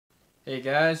Hey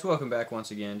guys, welcome back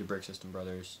once again to Brick System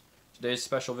Brothers. Today's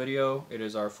special video, it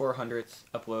is our 400th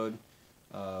upload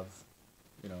of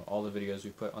all the videos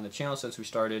we put on the channel since we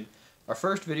started. Our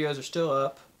first videos are still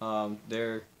up.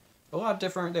 They're a lot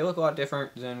different. They look a lot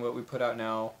different than what we put out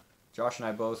now. Josh and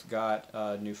I both got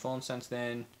a new phone since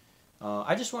then.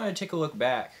 I just wanted to take a look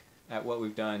back at what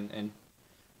we've done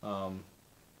and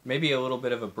maybe a little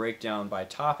bit of a breakdown by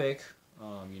topic.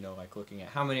 Like looking at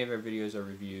how many of our videos are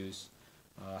reviews.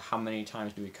 How many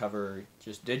times do we cover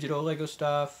just digital Lego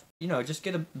stuff? Just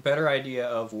get a better idea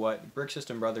of what Brick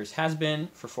System Brothers has been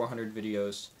for 400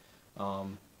 videos.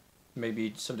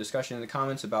 Maybe some discussion in the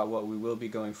comments about what we will be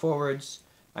going forwards.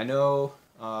 I know,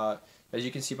 as you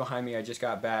can see behind me, I just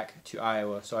got back to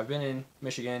Iowa. So I've been in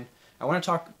Michigan. I want to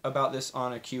talk about this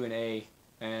on a Q&A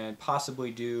and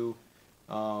possibly do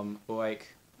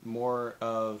like more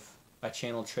of a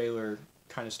channel trailer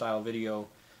kind of style video.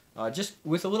 Just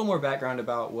with a little more background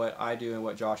about what I do and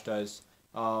what Josh does.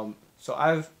 So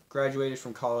I've graduated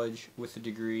from college with a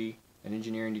degree, an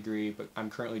engineering degree, but I'm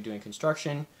currently doing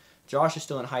construction. Josh is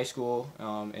still in high school,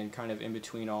 and kind of in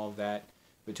between all of that,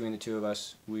 between the two of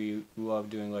us, we love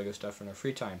doing Lego stuff in our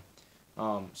free time.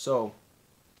 So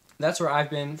that's where I've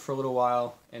been for a little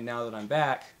while, and now that I'm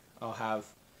back, I'll have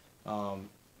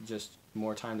just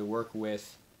more time to work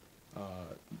with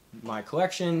my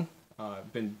collection.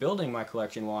 I've been building my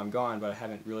collection while I'm gone, but I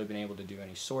haven't really been able to do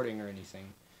any sorting or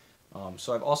anything.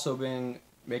 So I've also been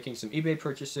making some eBay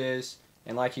purchases,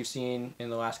 and like you've seen in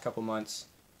the last couple months,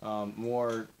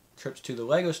 more trips to the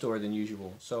Lego store than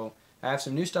usual. So I have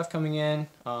some new stuff coming in.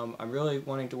 I'm really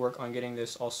wanting to work on getting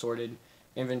this all sorted,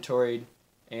 inventoried,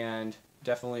 and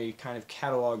definitely kind of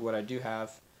catalog what I do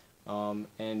have.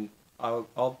 And I'm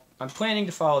planning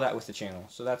to follow that with the channel.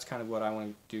 So that's kind of what I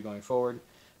want to do going forward.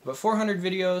 But 400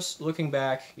 videos, looking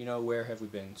back, where have we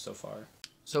been so far?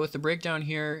 So with the breakdown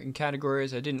here in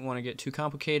categories, I didn't want to get too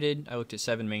complicated. I looked at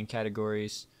 7 main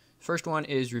categories. First one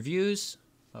is reviews.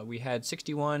 We had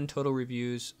 61 total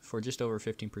reviews for just over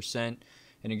 15%.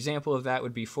 An example of that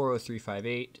would be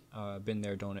 40358. Been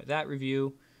there, done it, that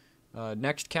review.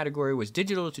 Next category was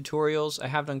digital tutorials. I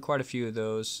have done quite a few of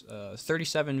those.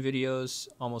 37 videos,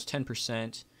 almost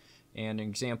 10%. And an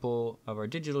example of our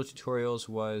digital tutorials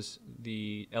was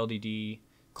the LDD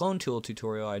clone tool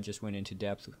tutorial. I just went into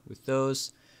depth with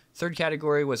those. Third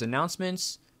category was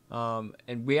announcements,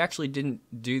 and we actually didn't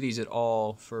do these at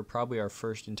all for probably our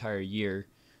first entire year.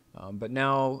 But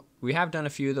now we have done a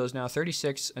few of those now,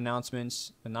 36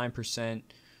 announcements, a 9%,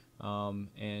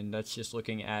 and that's just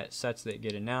looking at sets that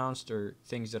get announced or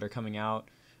things that are coming out.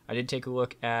 I did take a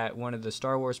look at one of the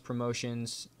Star Wars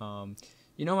promotions.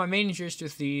 My main interest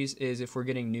with these is if we're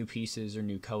getting new pieces or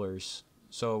new colors.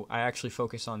 So I actually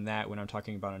focus on that when I'm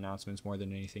talking about announcements more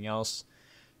than anything else.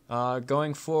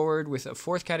 Going forward with a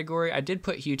fourth category, I did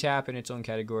put HuTap in its own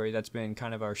category. That's been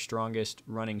kind of our strongest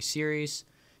running series.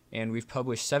 And we've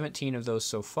published 17 of those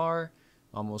so far,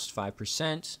 almost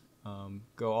 5%.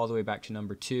 Go all the way back to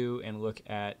number 2 and look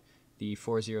at the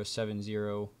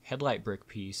 4070 headlight brick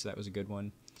piece. That was a good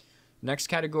one. Next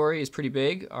category is pretty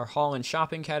big, our haul and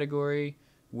shopping category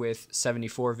with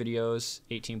 74 videos,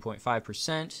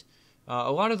 18.5%.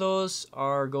 A lot of those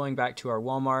are going back to our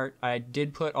Walmart. I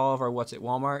did put all of our What's at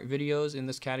Walmart videos in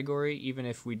this category, even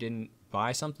if we didn't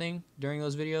buy something during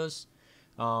those videos.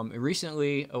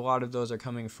 Recently, a lot of those are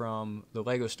coming from the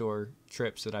Lego store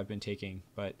trips that I've been taking.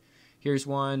 But here's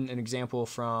an example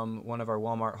from one of our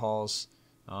Walmart hauls.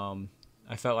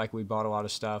 I felt like we bought a lot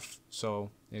of stuff,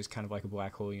 so it was kind of like a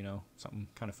black hole, something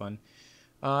kind of fun.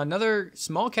 Another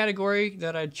small category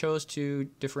that I chose to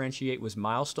differentiate was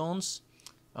milestones.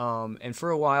 And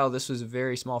for a while, this was a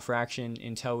very small fraction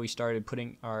until we started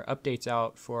putting our updates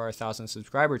out for our 1,000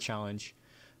 subscriber challenge.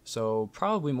 So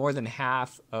probably more than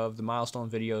half of the milestone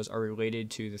videos are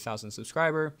related to the 1,000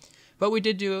 subscriber. But we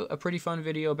did do a pretty fun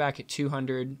video back at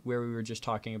 200 where we were just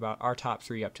talking about our top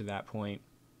 3 up to that point.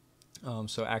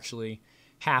 So actually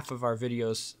half of our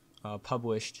videos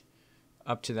published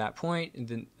up to that point, and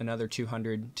then another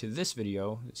 200 to this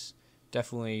video. It's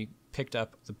definitely picked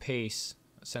up the pace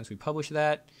since we published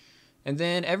that. And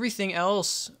then everything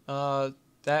else,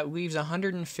 that leaves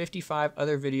 155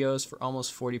 other videos for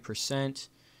almost 40%.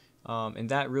 And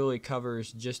that really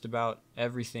covers just about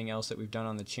everything else that we've done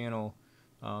on the channel,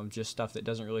 just stuff that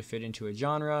doesn't really fit into a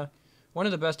genre. One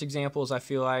of the best examples I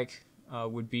feel like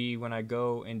would be when I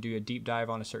go and do a deep dive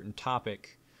on a certain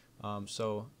topic.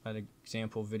 So an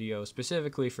example video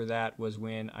specifically for that was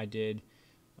when I did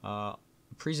a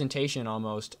presentation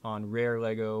almost on rare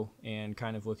Lego and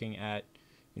kind of looking at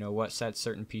what sets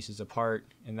certain pieces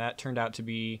apart, and that turned out to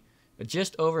be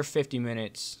just over 50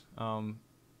 minutes.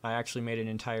 I actually made an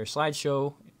entire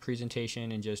slideshow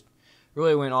presentation and just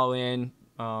really went all in,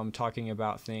 talking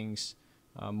about things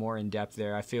more in depth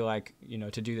there. I feel like,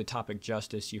 to do the topic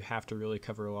justice, you have to really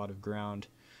cover a lot of ground.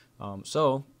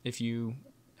 So if you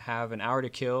have an hour to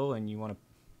kill and you want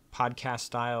a podcast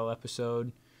style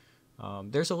episode,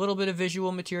 there's a little bit of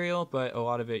visual material, but a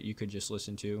lot of it you could just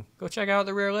listen to. Go check out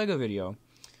the Rare Lego video.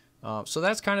 So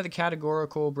that's kind of the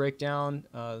categorical breakdown.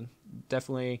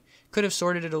 Definitely could have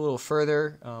sorted it a little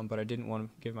further, but I didn't want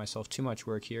to give myself too much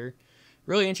work here.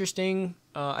 Really interesting,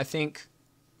 I think,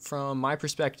 from my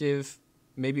perspective,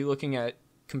 maybe looking at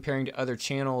comparing to other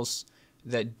channels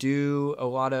that do a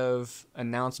lot of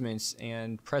announcements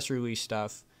and press release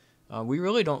stuff. We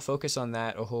really don't focus on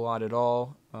that a whole lot at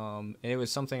all, and it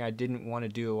was something I didn't want to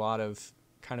do a lot of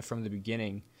kind of from the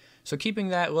beginning. So keeping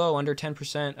that low, under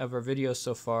 10% of our videos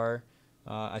so far,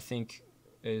 I think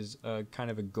is kind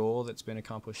of a goal that's been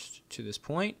accomplished to this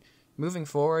point. Moving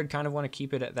forward, kind of want to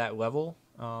keep it at that level.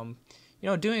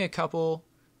 Doing a couple,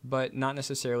 but not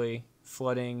necessarily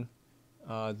flooding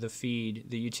the feed,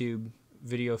 the YouTube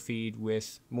video feed,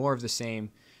 with more of the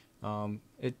same.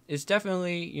 It's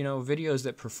definitely, videos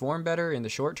that perform better in the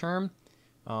short term,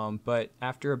 but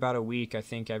after about a week, I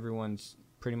think everyone's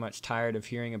pretty much tired of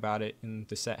hearing about it, and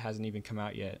the set hasn't even come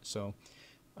out yet. So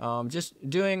just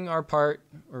doing our part,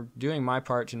 or doing my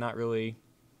part, to not really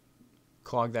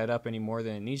clog that up any more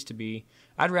than it needs to be.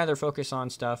 I'd rather focus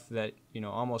on stuff that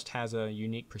almost has a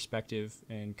unique perspective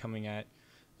and coming at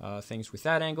things with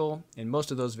that angle, and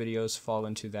most of those videos fall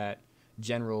into that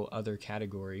general other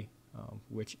category,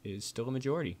 which is still a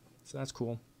majority, so that's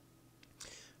cool.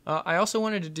 I also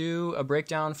wanted to do a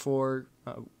breakdown for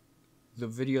the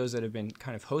videos that have been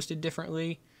kind of hosted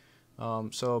differently.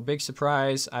 So big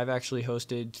surprise, I've actually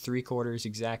hosted 3/4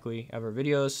 exactly of our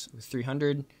videos with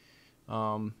 300,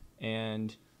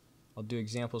 and I'll do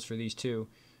examples for these too.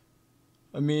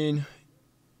 I mean,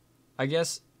 I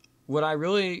guess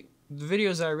the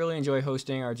videos that I really enjoy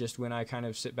hosting are just when I kind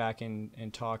of sit back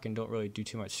and talk and don't really do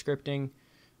too much scripting.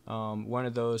 One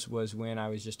of those was when I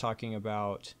was just talking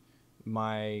about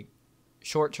my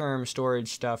short-term storage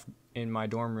stuff in my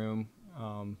dorm room,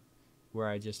 where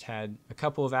I just had a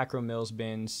couple of Acro Mills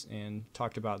bins and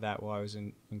talked about that while I was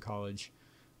in college.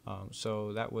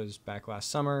 So that was back last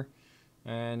summer,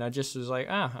 and I just was like,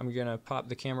 I'm gonna pop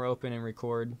the camera open and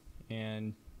record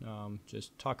and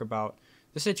just talk about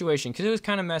the situation, because it was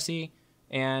kind of messy,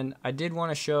 and I did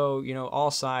want to show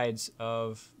all sides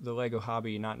of the Lego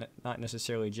hobby, not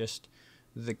necessarily just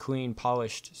the clean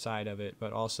polished side of it,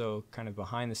 but also kind of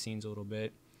behind the scenes a little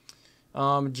bit.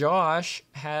 Josh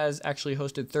has actually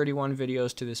hosted 31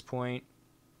 videos to this point,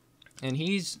 and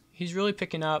he's really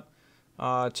picking up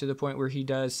to the point where he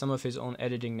does some of his own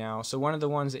editing now. So one of the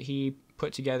ones that he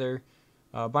put together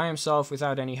by himself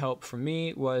without any help from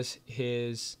me was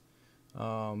his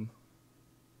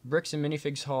Bricks and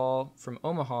Minifigs haul from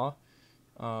Omaha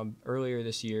earlier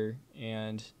this year,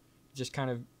 and just kind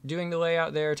of doing the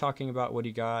layout there, talking about what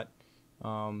he got.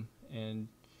 And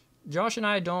Josh and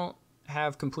I don't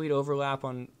have complete overlap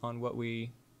on what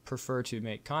we prefer to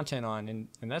make content on, and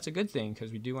that's a good thing,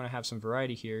 because we do want to have some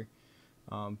variety here.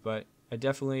 But I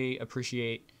definitely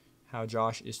appreciate how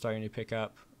Josh is starting to pick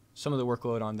up some of the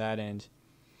workload on that end.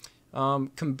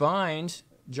 Combined,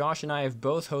 Josh and I have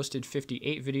both hosted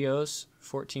 58 videos,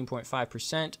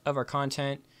 14.5% of our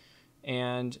content,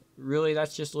 and really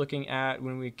that's just looking at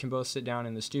when we can both sit down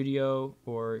in the studio,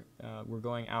 or we're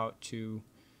going out to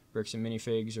Bricks and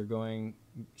Minifigs or going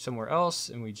somewhere else,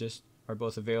 and we just are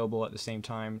both available at the same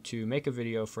time to make a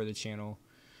video for the channel.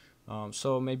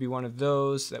 So maybe one of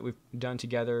those that we've done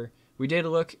together. We did a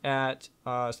look at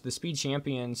the Speed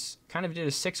Champions, kind of did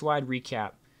a 6-wide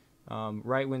recap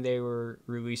right when they were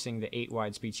releasing the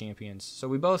 8-wide Speed Champions. So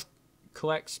we both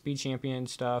collect Speed Champion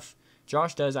stuff.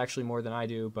 Josh does actually more than I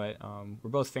do, but we're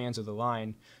both fans of the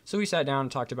line. So we sat down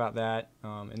and talked about that,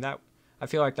 and that, I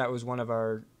feel like that was one of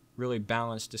our really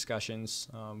balanced discussions.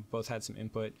 Both had some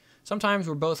input. Sometimes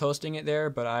we're both hosting it there,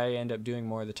 but I end up doing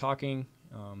more of the talking.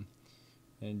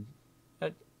 And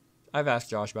I've asked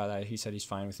Josh about that. He said he's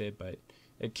fine with it, but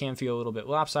it can feel a little bit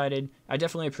lopsided. I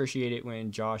definitely appreciate it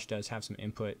when Josh does have some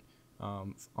input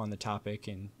on the topic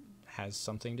and has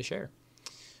something to share.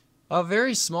 A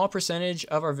very small percentage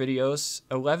of our videos,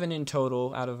 11 in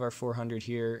total out of our 400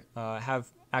 here,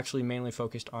 have actually mainly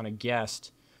focused on a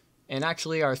guest. And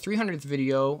actually our 300th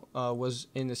video was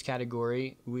in this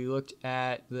category. We looked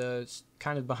at the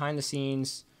kind of behind the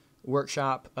scenes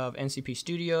workshop of NCP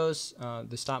Studios,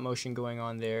 the stop motion going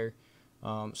on there.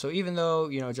 So even though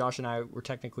Josh and I were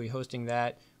technically hosting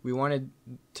that, we wanted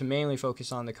to mainly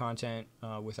focus on the content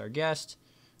with our guest.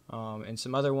 And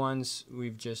some other ones,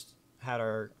 we've just had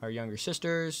our younger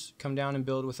sisters come down and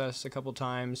build with us a couple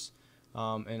times,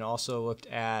 and also looked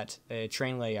at a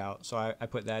train layout. So I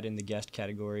put that in the guest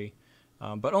category,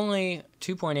 but only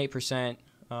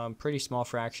 2.8%, pretty small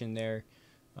fraction there,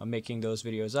 making those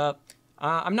videos up.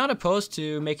 I'm not opposed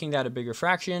to making that a bigger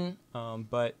fraction,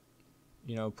 but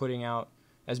you know, putting out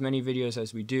as many videos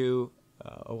as we do,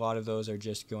 a lot of those are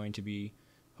just going to be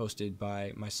hosted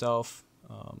by myself,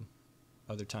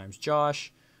 other times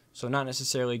Josh, so not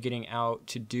necessarily getting out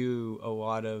to do a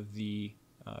lot of the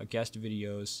guest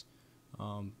videos.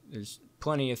 There's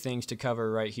plenty of things to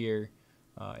cover right here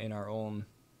in our own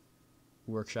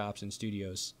workshops and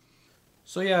studios.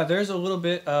 So yeah, there's a little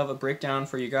bit of a breakdown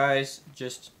for you guys,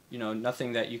 just, you know,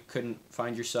 nothing that you couldn't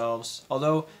find yourselves.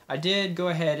 Although I did go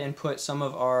ahead and put some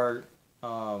of our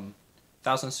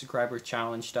 1,000 subscriber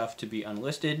challenge stuff to be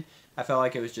unlisted. I felt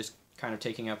like it was just kind of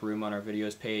taking up room on our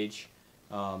videos page.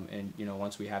 And you know,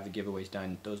 once we have the giveaways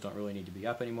done, those don't really need to be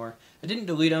up anymore. I didn't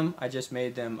delete them, I just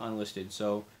made them unlisted.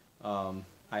 So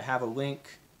I have a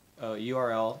link,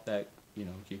 URL that, you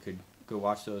know, you could go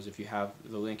watch those if you have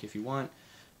the link if you want.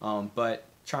 But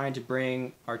trying to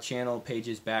bring our channel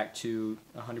pages back to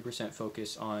 100%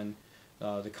 focus on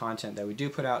the content that we do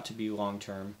put out to be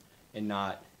long-term and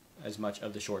not as much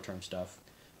of the short-term stuff.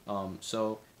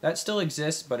 So that still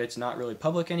exists, but it's not really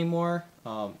public anymore.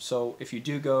 So if you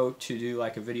do go to do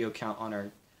like a video count on our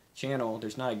channel,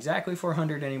 there's not exactly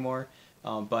 400 anymore,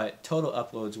 but total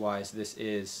uploads wise, this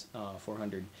is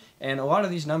 400. And a lot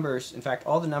of these numbers, in fact,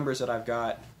 all the numbers that I've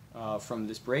got from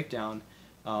this breakdown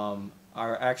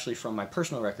are actually from my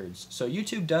personal records. So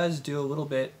YouTube does do a little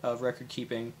bit of record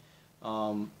keeping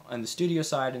on the studio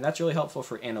side, and that's really helpful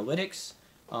for analytics.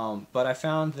 But I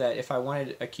found that if I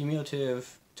wanted a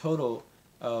cumulative total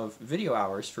of video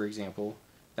hours, for example,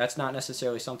 that's not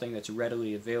necessarily something that's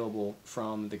readily available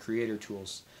from the creator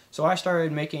tools. So I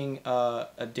started making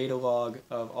a data log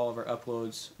of all of our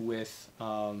uploads with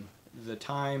the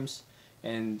times,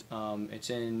 and it's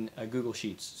in Google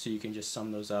Sheets, so you can just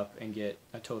sum those up and get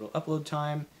a total upload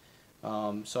time.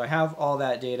 So I have all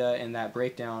that data and that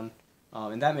breakdown,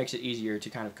 and that makes it easier to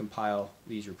kind of compile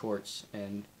these reports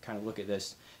and kind of look at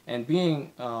this. And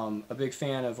being a big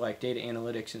fan of like data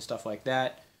analytics and stuff like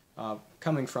that,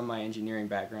 coming from my engineering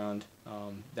background,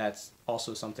 that's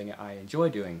also something I enjoy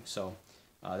doing. So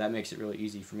that makes it really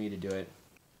easy for me to do it.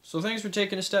 So thanks for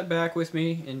taking a step back with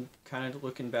me and kind of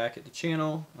looking back at the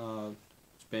channel.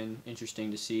 It's been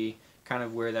interesting to see kind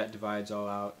of where that divides all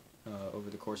out over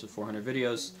the course of 400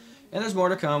 videos. And there's more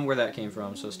to come where that came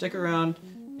from. So stick around,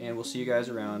 and we'll see you guys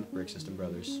around Brick System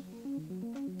Brothers.